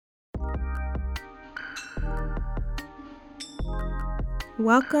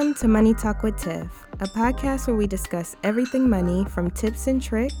Welcome to Money Talk with Tiff, a podcast where we discuss everything money from tips and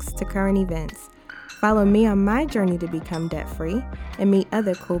tricks to current events. Follow me on my journey to become debt-free and meet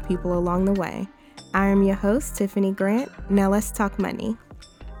other cool people along the way. I am your host, Tiffany Grant. Now let's talk money.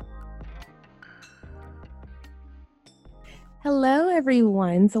 Hello,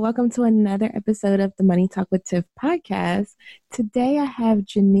 everyone. So welcome to another episode of the Money Talk with Tiff podcast. Today I have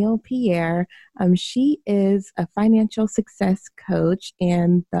Janeil Pierre. She is a financial success coach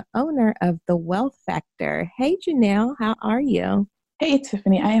and the owner of The Wealth Factor. Hey, Janeil, how are you? Hey,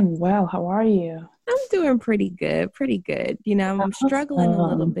 Tiffany, I am well. How are you? I'm doing pretty good. You know, I'm struggling a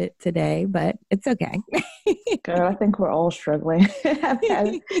little bit today, but it's okay. Girl, I think we're all struggling. I've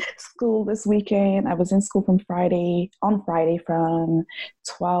had school this weekend. I was in school on Friday from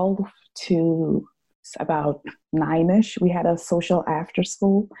 12 to about 9-ish. We had a social after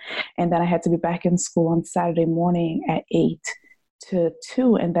school, and then I had to be back in school on Saturday morning at 8 to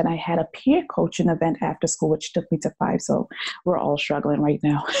 2, and then I had a peer coaching event after school, which took me to 5. So we're all struggling right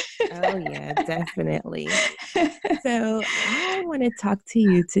now. Oh, yeah, definitely. So I want to talk to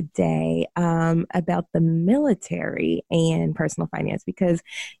you today about the military and personal finance, because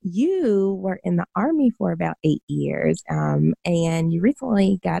you were in the Army for about 8 years and you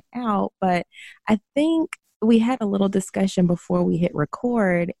recently got out. But I think we had a little discussion before we hit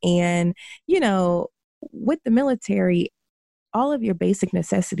record. And, you know, with the military, all of your basic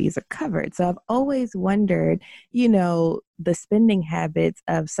necessities are covered. So I've always wondered, you know, the spending habits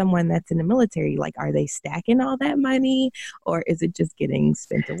of someone that's in the military. Like, are they stacking all that money or is it just getting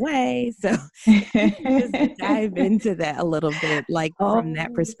spent away? So just dive into that a little bit, like from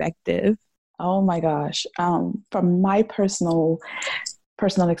that perspective. Oh my gosh. From my personal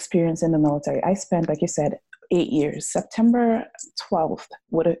experience in the military, I spent, like you said, 8 years. September 12th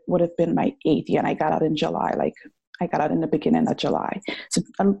would have been my 8th year, and I got out in July. I got out in the beginning of July. So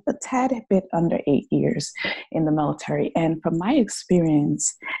a tad bit under 8 years in the military. And from my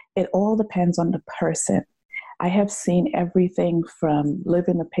experience, it all depends on the person. I have seen everything from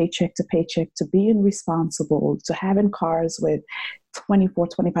living a paycheck to being responsible, to having cars with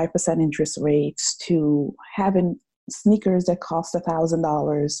 24-25% interest rates, to having sneakers that cost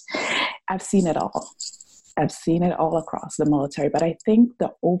 $1,000. I've seen it all. I've seen it all across the military. But I think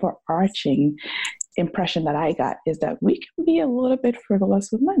the overarching impression that I got is that we can be a little bit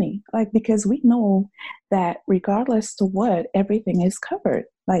frivolous with money, because we know that regardless to what, everything is covered.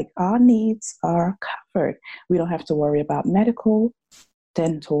 Like, our needs are covered. We don't have to worry about medical,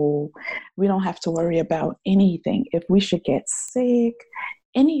 dental. We don't have to worry about anything. If we should get sick,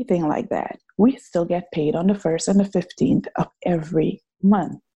 anything like that, we still get paid on the 1st and the 15th of every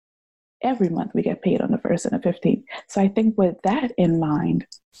month. Every month we get paid on the 1st and the 15th. So I think with that in mind,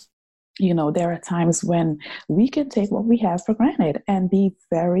 you know, there are times when we can take what we have for granted and be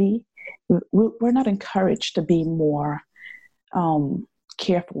we're not encouraged to be more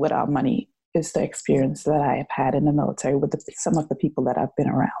careful with our money, is the experience that I have had in the military with some of the people that I've been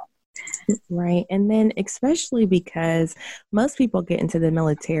around. Right. And then especially because most people get into the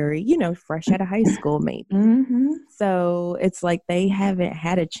military, you know, fresh out of high school, maybe. Mm-hmm. So it's like they haven't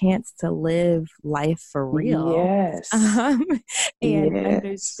had a chance to live life for real. Yes. And yes.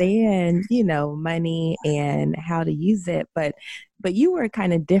 understand, you know, money and how to use it. But you were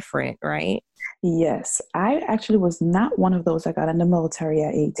kind of different, right? Yes. I actually was not one of those that got in the military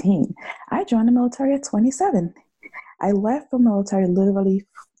at 18. I joined the military at 27. I left the military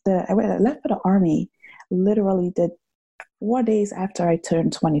I left for the Army literally 4 days after I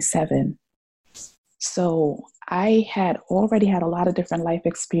turned 27. So I had already had a lot of different life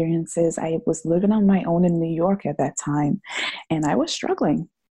experiences. I was living on my own in New York at that time, and I was struggling.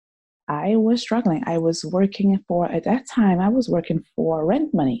 At that time, I was working for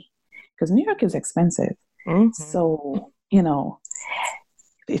rent money because New York is expensive. Mm-hmm. So, you know,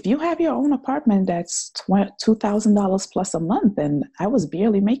 if you have your own apartment, that's $2,000 plus a month, and I was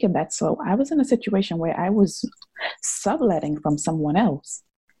barely making that. So I was in a situation where I was subletting from someone else.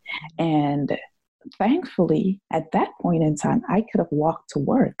 And thankfully, at that point in time, I could have walked to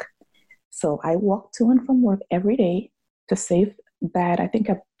work. So I walked to and from work every day to save that. I think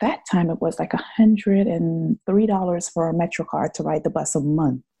at that time it was like $103 for a Metro card to ride the bus a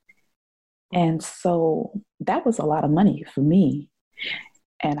month. And so that was a lot of money for me.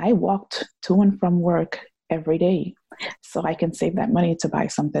 And I walked to and from work every day so I can save that money to buy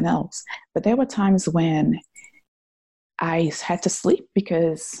something else. But there were times when I had to sleep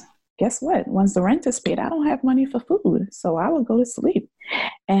because guess what? Once the rent is paid, I don't have money for food. So I would go to sleep.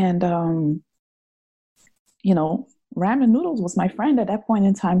 And, you know, ramen noodles was my friend at that point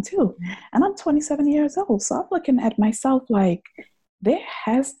in time too. And I'm 27 years old. So I'm looking at myself like, there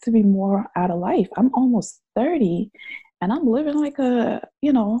has to be more out of life. I'm almost 30 and I'm living like a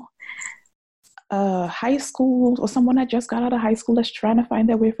high school or someone that just got out of high school that's trying to find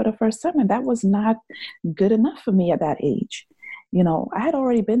their way for the first time. And that was not good enough for me at that age. I had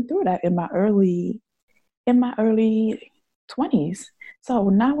already been through that in my early 20s. So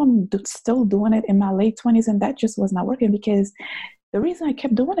now I'm still doing it in my late 20s, and that just was not working, because the reason I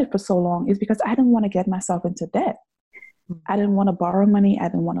kept doing it for so long is because I didn't want to get myself into debt. I didn't want to borrow money. I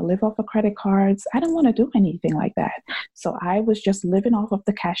didn't want to live off of credit cards. I didn't want to do anything like that. So I was just living off of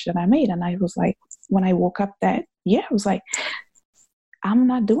the cash that I made. And I was like, when I woke up that year, I was like, I'm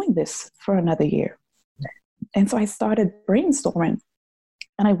not doing this for another year. And so I started brainstorming,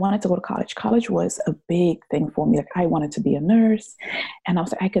 and I wanted to go to college. College was a big thing for me. Like, I wanted to be a nurse, and I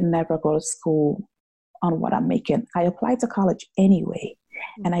was like, I could never go to school on what I'm making. I applied to college anyway,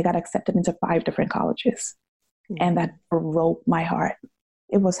 and I got accepted into 5 different colleges. And that broke my heart.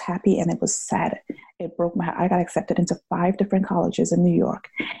 It was happy and it was sad. It broke my heart. I got accepted into 5 different colleges in New York,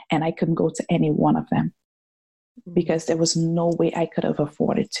 and I couldn't go to any one of them because there was no way I could have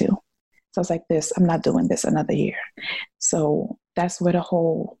afforded to. So I was like, I'm not doing this another year. So that's where the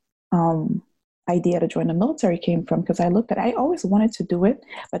whole idea to join the military came from, because I always wanted to do it,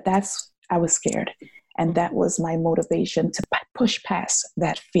 but I was scared. And that was my motivation to push past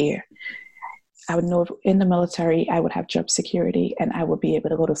that fear. I would know in the military, I would have job security and I would be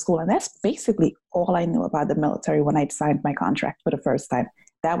able to go to school. And that's basically all I knew about the military when I signed my contract for the first time.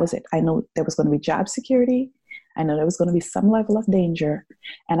 That was it. I knew there was going to be job security. I knew there was going to be some level of danger.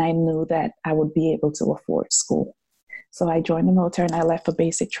 And I knew that I would be able to afford school. So I joined the military and I left for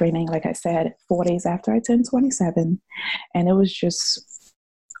basic training, like I said, 4 days after I turned 27. And it was just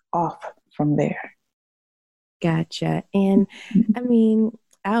off from there. Gotcha. And I mean,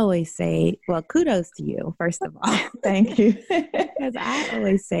 I always say, well, kudos to you, first of all. Thank you. Because I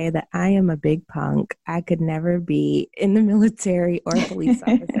always say that I am a big punk. I could never be in the military or police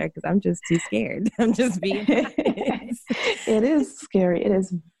officer because I'm just too scared. I'm just being honest. It is scary.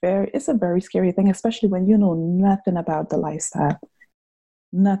 It's a very scary thing, especially when you know nothing about the lifestyle.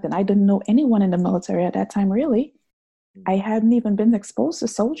 Nothing. I didn't know anyone in the military at that time, really. I hadn't even been exposed to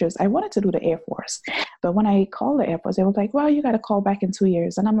soldiers. I wanted to do the Air Force. But when I called the Air Force, they were like, well, you got to call back in 2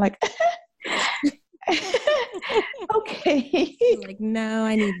 years. And I'm like, okay. Like, no,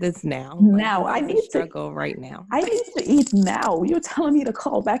 I need this now. Now like, I need to struggle right now. I need to eat now. You're telling me to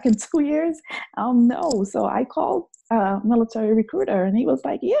call back in 2 years? No. So I called a military recruiter, and he was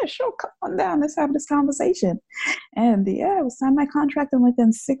like, yeah, sure, come on down. Let's have this conversation. And I signed my contract, and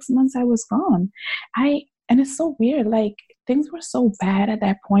within 6 months I was gone. And it's so weird. Like, things were so bad at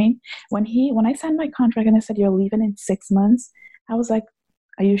that point. When I signed my contract and I said, you're leaving in 6 months, I was like,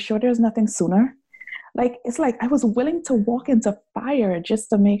 are you sure there's nothing sooner? Like, it's like I was willing to walk into fire just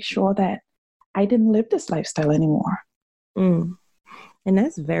to make sure that I didn't live this lifestyle anymore. And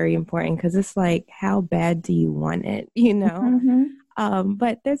that's very important, because it's like, how bad do you want it? Mm-hmm.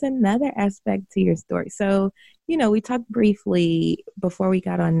 But there's another aspect to your story. So, we talked briefly before we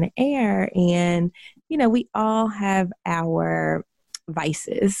got on the air, and, we all have our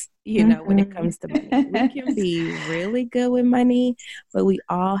vices, when it comes to money. We can be really good with money, but we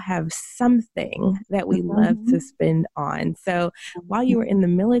all have something that we love to spend on. So while you were in the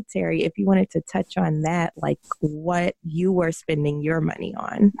military, if you wanted to touch on that, like what you were spending your money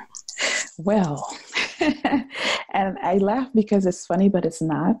on. Well, and I laugh because it's funny, but it's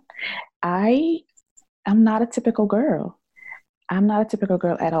not. I'm not a typical girl. I'm not a typical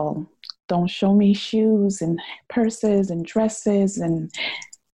girl at all. Don't show me shoes and purses and dresses and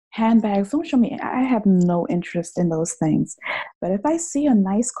handbags. Don't show me. I have no interest in those things. But if I see a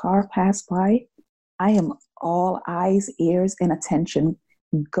nice car pass by, I am all eyes, ears, and attention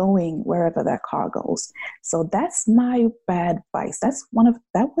going wherever that car goes. So that's my bad vice. That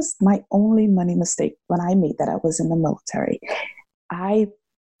was my only money mistake when I made that. I was in the military.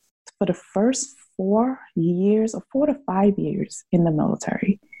 For the first 4 years or 4 to 5 years in the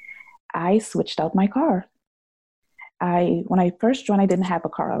military, I switched out my car. When I first joined, I didn't have a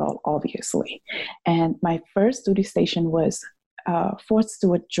car at all, obviously. And my first duty station was Fort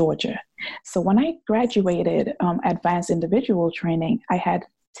Stewart, Georgia. So when I graduated advanced individual training, I had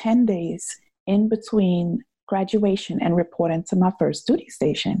 10 days in between graduation and reporting to my first duty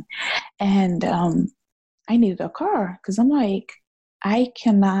station. And I needed a car because I'm like, I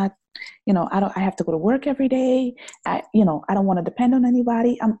cannot, I have to go to work every day. I don't want to depend on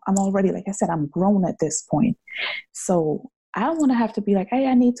anybody. I'm already, like I said, I'm grown at this point. So I don't want to have to be like, hey,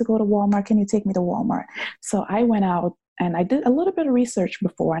 I need to go to Walmart. Can you take me to Walmart? So I went out and I did a little bit of research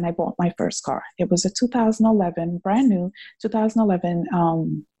before, and I bought my first car. It was a 2011, brand new 2011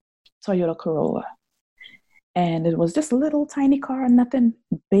 Toyota Corolla. And it was this little tiny car, nothing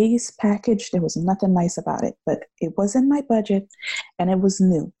base packaged. There was nothing nice about it, but it was in my budget and it was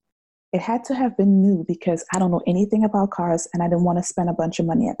new. It had to have been new because I don't know anything about cars and I didn't want to spend a bunch of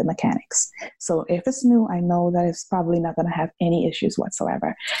money at the mechanics. So if it's new, I know that it's probably not going to have any issues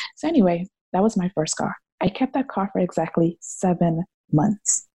whatsoever. So anyway, that was my first car. I kept that car for exactly 7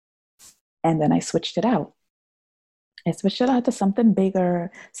 months. And then I switched it out. I switched it out to something bigger,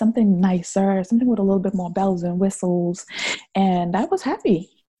 something nicer, something with a little bit more bells and whistles. And I was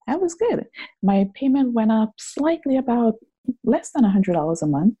happy. I was good. My payment went up slightly, about less than $100 a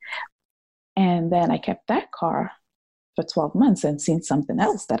month. And then I kept that car for 12 months and seen something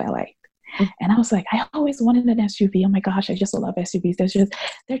else that I liked. And I was like, I always wanted an SUV. Oh my gosh, I just love SUVs.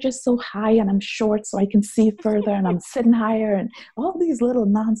 They're just so high, and I'm short so I can see further, and I'm sitting higher, and all these little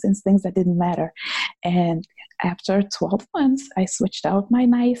nonsense things that didn't matter. And after 12 months, I switched out my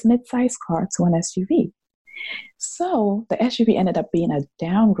nice mid-sized car to an SUV. So the SUV ended up being a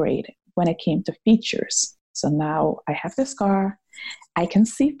downgrade when it came to features. So now I have this car. I can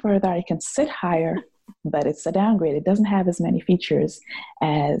see further. I can sit higher. But it's a downgrade. It doesn't have as many features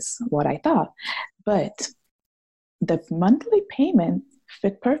as what I thought. But the monthly payment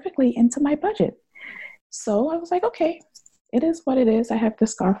fit perfectly into my budget. So I was like, okay, it is what it is. I have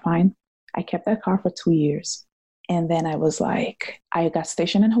this car, fine. I kept that car for 2 years. And then I was like, I got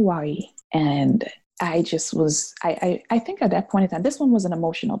stationed in Hawaii, and I just was, I think at that point in time, this one was an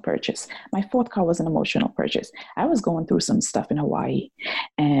emotional purchase. My fourth car was an emotional purchase. I was going through some stuff in Hawaii,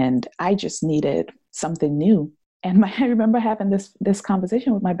 and I just needed something new. And I remember having this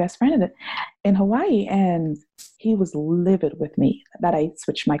conversation with my best friend in Hawaii, and he was livid with me that I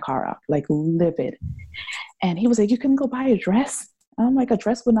switched my car out, like livid. And he was like, you couldn't go buy a dress? And I'm like, a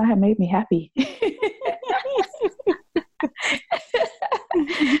dress would not have made me happy.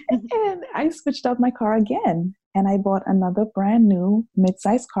 And I switched out my car again, and I bought another brand new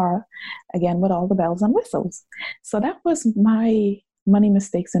mid-sized car, again with all the bells and whistles. So that was my money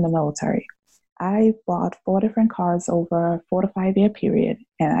mistakes in the military. I bought 4 different cars over a 4 to 5 year period,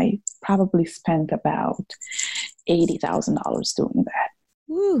 and I probably spent about $80,000 doing that.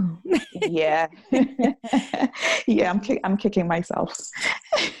 Ooh. Yeah. Yeah, I'm kicking myself.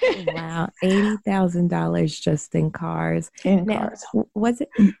 Wow, $80,000 just in cars. In Now, cars.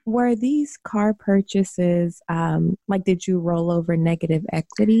 were these car purchases like, did you roll over negative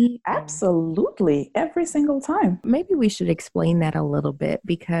equity? Absolutely, every single time. Maybe we should explain that a little bit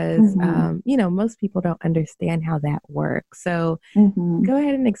because most people don't understand how that works. So go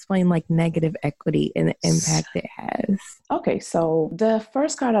ahead and explain like negative equity and the impact it has. Okay, so the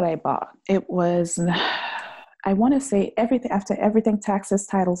first car that I bought, it was, I want to say everything, after everything, taxes,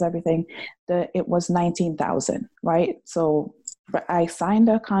 titles, everything, it was $19,000, right? So I signed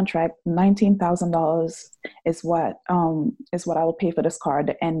a contract. $19,000 is what I will pay for this car at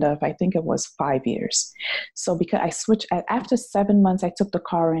the end of, I think it was 5 years. So because I switched after 7 months, I took the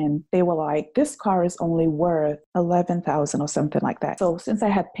car in. They were like, this car is only worth $11,000 or something like that. So since I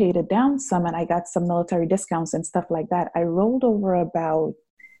had paid it down some and I got some military discounts and stuff like that, I rolled over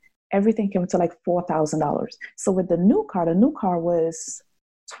everything came to like $4,000. So with the new car was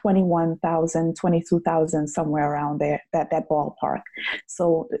 21,000, 22,000, somewhere around there, that ballpark.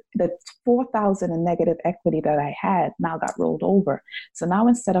 So the 4,000 in negative equity that I had now got rolled over. So now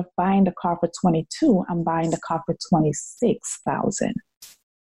instead of buying the car for 22, I'm buying the car for 26,000.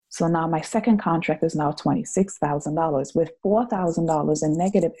 So now my second contract is now $26,000 with $4,000 in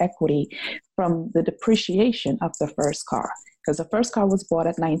negative equity from the depreciation of the first car. Because the first car was bought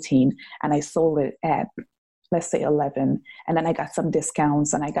at 19 and I sold it at, let's say 11. And then I got some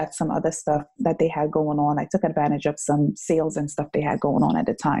discounts and I got some other stuff that they had going on. I took advantage of some sales and stuff they had going on at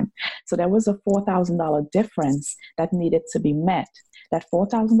the time. So there was a $4,000 difference that needed to be met. That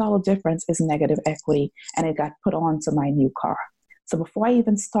 $4,000 difference is negative equity, and it got put on to my new car. So before I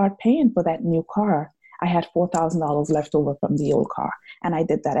even start paying for that new car, I had $4,000 left over from the old car. And I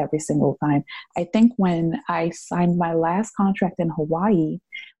did that every single time. I think when I signed my last contract in Hawaii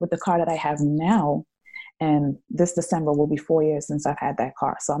with the car that I have now, and this December will be 4 years since I've had that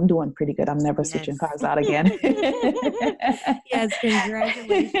car. So I'm doing pretty good. I'm never switching cars out again. Yes,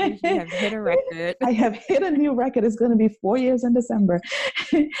 congratulations. You have hit a record. I have hit a new record. It's going to be 4 years in December.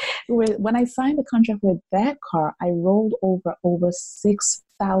 When I signed the contract with that car, I rolled over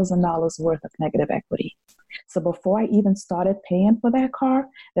 $6,000 worth of negative equity. So before I even started paying for that car,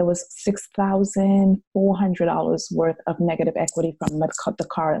 there was $6,400 worth of negative equity from the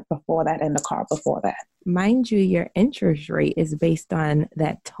car before that and the car before that. mind you, your interest rate is based on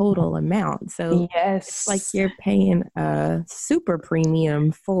that total amount. So it's like Yes. you're paying a super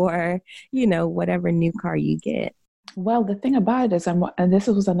premium for, whatever new car you get. Well, the thing about it is, and this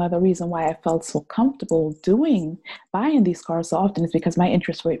was another reason why I felt so comfortable buying these cars so often, is because my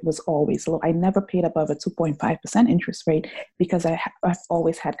interest rate was always low. I never paid above a 2.5% interest rate because I've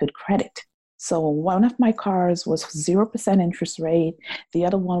always had good credit. So one of my cars was 0% interest rate. The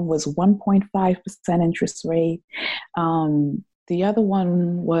other one was 1.5% interest rate. The other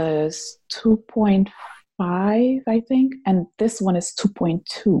one was 2.5, I think, and this one is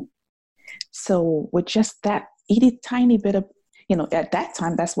 2.2. So with just that itty tiny bit of, at that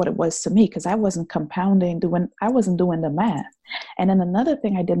time, that's what it was to me, because I wasn't I wasn't doing the math. And then another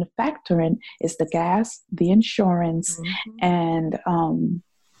thing I didn't factor in is the gas, the insurance, and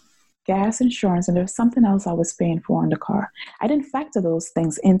gas, insurance, and there was something else I was paying for in the car. I didn't factor those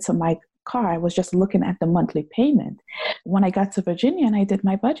things into my car. I was just looking at the monthly payment. When I got to Virginia and I did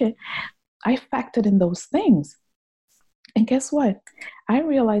my budget, I factored in those things. And guess what? I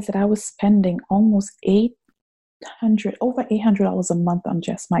realized that I was spending almost over $800 a month on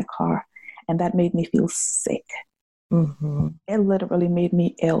just my car. And that made me feel sick. It literally made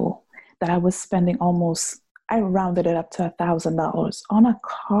me ill that I was spending I rounded it up to $1,000 on a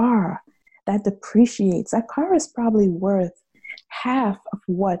car that depreciates. That car is probably worth half of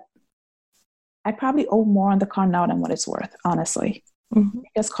what I probably owe more on the car now than what it's worth, honestly.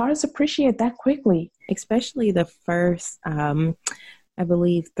 Because cars appreciate that quickly. Especially the first, I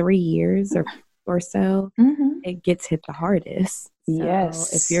believe, 3 years or so, it gets hit the hardest. So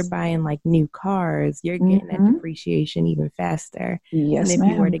Yes. if you're buying like new cars, you're getting that depreciation even faster Yes, than if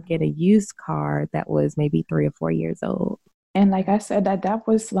ma'am. you were to get a used car that was maybe 3 or 4 years old. And like I said, that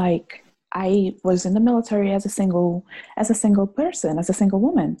was like, I was in the military as a single person, as a single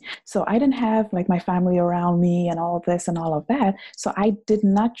woman. So I didn't have like my family around me and all of this and all of that. So I did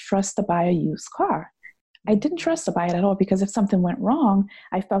not trust to buy a used car. I didn't trust to buy it at all, because if something went wrong,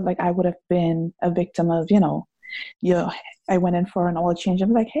 I felt like I would have been a victim of, I went in for an oil change.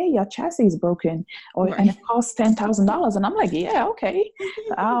 I'm like, hey, your chassis is broken, and it costs $10,000. And I'm like, yeah, okay.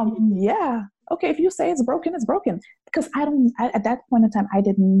 Yeah. Okay, if you say it's broken, it's broken. Because at that point in time, I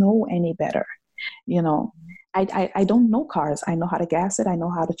didn't know any better. I don't know cars. I know how to gas it. I know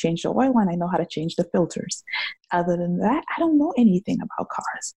how to change the oil, and I know how to change the filters. Other than that, I don't know anything about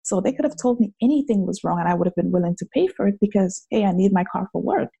cars. So they could have told me anything was wrong, and I would have been willing to pay for it because, hey, I need my car for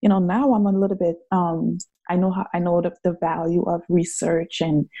work. Now I'm a little bit, I know the value of research,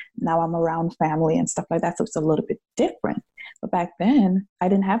 and now I'm around family and stuff like that. So it's a little bit different. But back then, I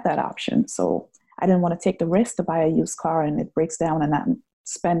didn't have that option. So I didn't want to take the risk to buy a used car and it breaks down and I'm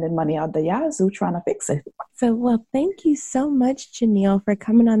spending money out the yazoo trying to fix it. So, well, thank you so much, Janeil, for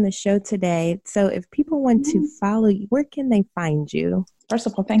coming on the show today. So if people want to follow you, where can they find you? First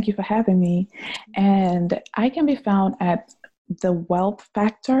of all, thank you for having me. And I can be found at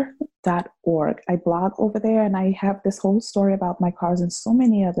thewealthfactor.org. I blog over there, and I have this whole story about my cars and so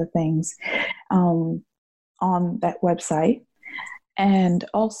many other things on that website. And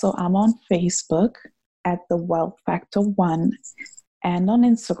also I'm on Facebook at The Wealth Factor 1, and on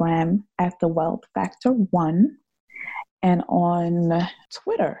Instagram at The Wealth Factor 1, and on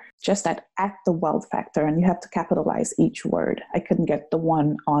Twitter just at The Wealth Factor, and you have to capitalize each word. I couldn't get the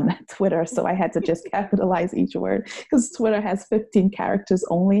one on Twitter, so I had to just capitalize each word, because Twitter has 15 characters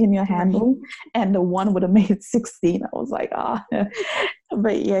only in your handle, and the one would have made 16. I was like,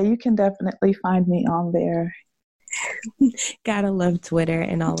 but yeah, you can definitely find me on there. Gotta love Twitter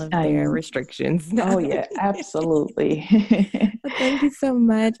and all of their restrictions. Oh yeah, absolutely. Well, thank you so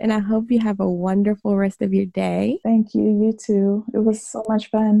much, and I hope you have a wonderful rest of your day. Thank you. You too. It was so much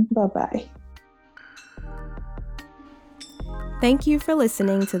fun. Bye-bye. Thank you for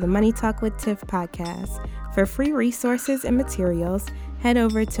listening to the Money Talk with Tiff podcast. For free resources and materials, head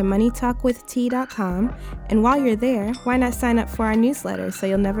over to moneytalkwitht.com, and while you're there, why not sign up for our newsletter so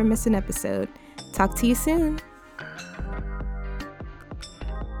you'll never miss an episode. Talk to you soon.